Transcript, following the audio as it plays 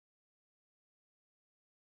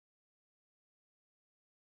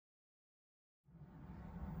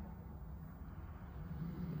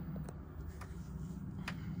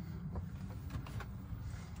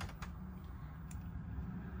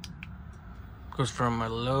Goes from a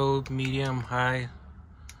low, medium, high,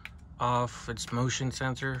 off. Its motion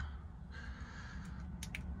sensor.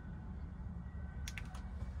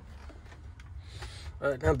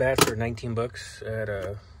 Not bad for 19 bucks at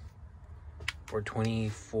or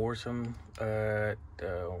 24 some at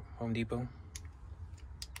Home Depot.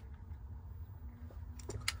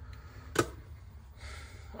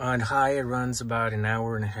 On high, it runs about an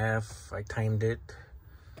hour and a half. I timed it.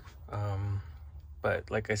 But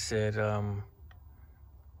like I said,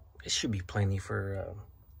 it should be plenty for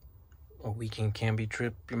a weekend camping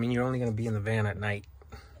trip. I mean, you're only going to be in the van at night.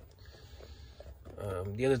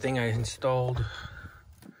 The other thing I installed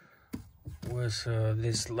was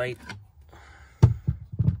this light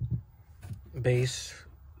base.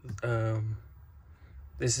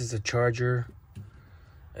 This is a charger.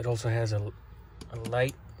 It also has a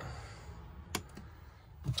light.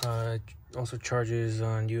 It also charges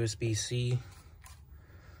on USB-C.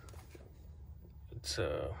 It's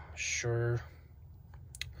Shure.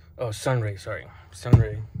 Oh, Sunray, sorry.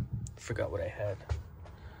 Sunray. Forgot what I had.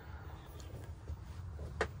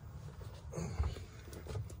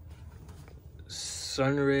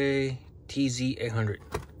 Sunray TZ800.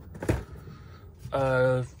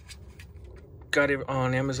 Got it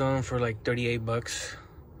on Amazon for like 38 bucks.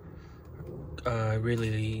 I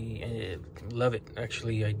really love it.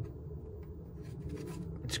 Actually,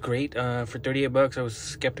 it's great. For 38 bucks, I was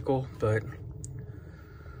skeptical, but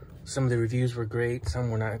some of the reviews were great. Some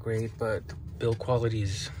were not great, but the build quality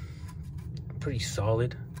is pretty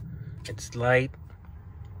solid. It's light.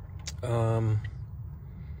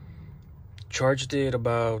 Charged it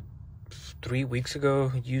about 3 weeks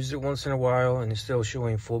ago. Used it once in a while, and it's still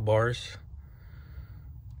showing full bars.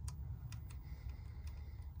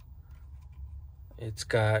 It's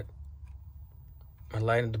got a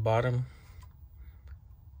light at the bottom,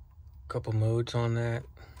 a couple modes on that.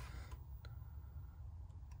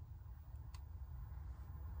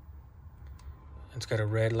 It's got a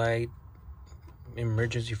red light,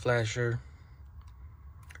 emergency flasher,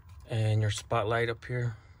 and your spotlight up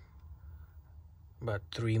here. About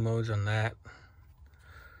 3 modes on that.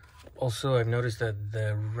 Also, I've noticed that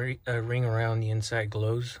the ring around the inside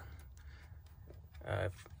glows.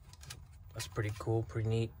 That's pretty cool, pretty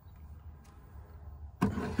neat.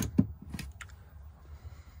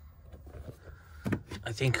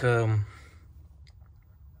 I think the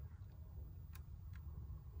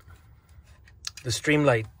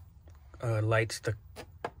Streamlight lights that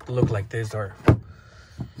look like this are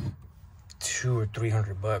 $200 or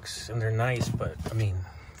 $300, and they're nice, but I mean,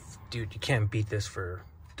 dude, you can't beat this for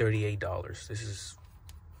 $38. This is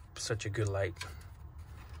such a good light.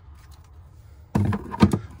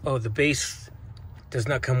 Oh, the base does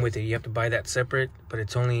not come with it. You have to buy that separate, but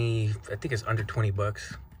it's only, I think it's under 20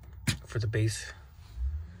 bucks for the base.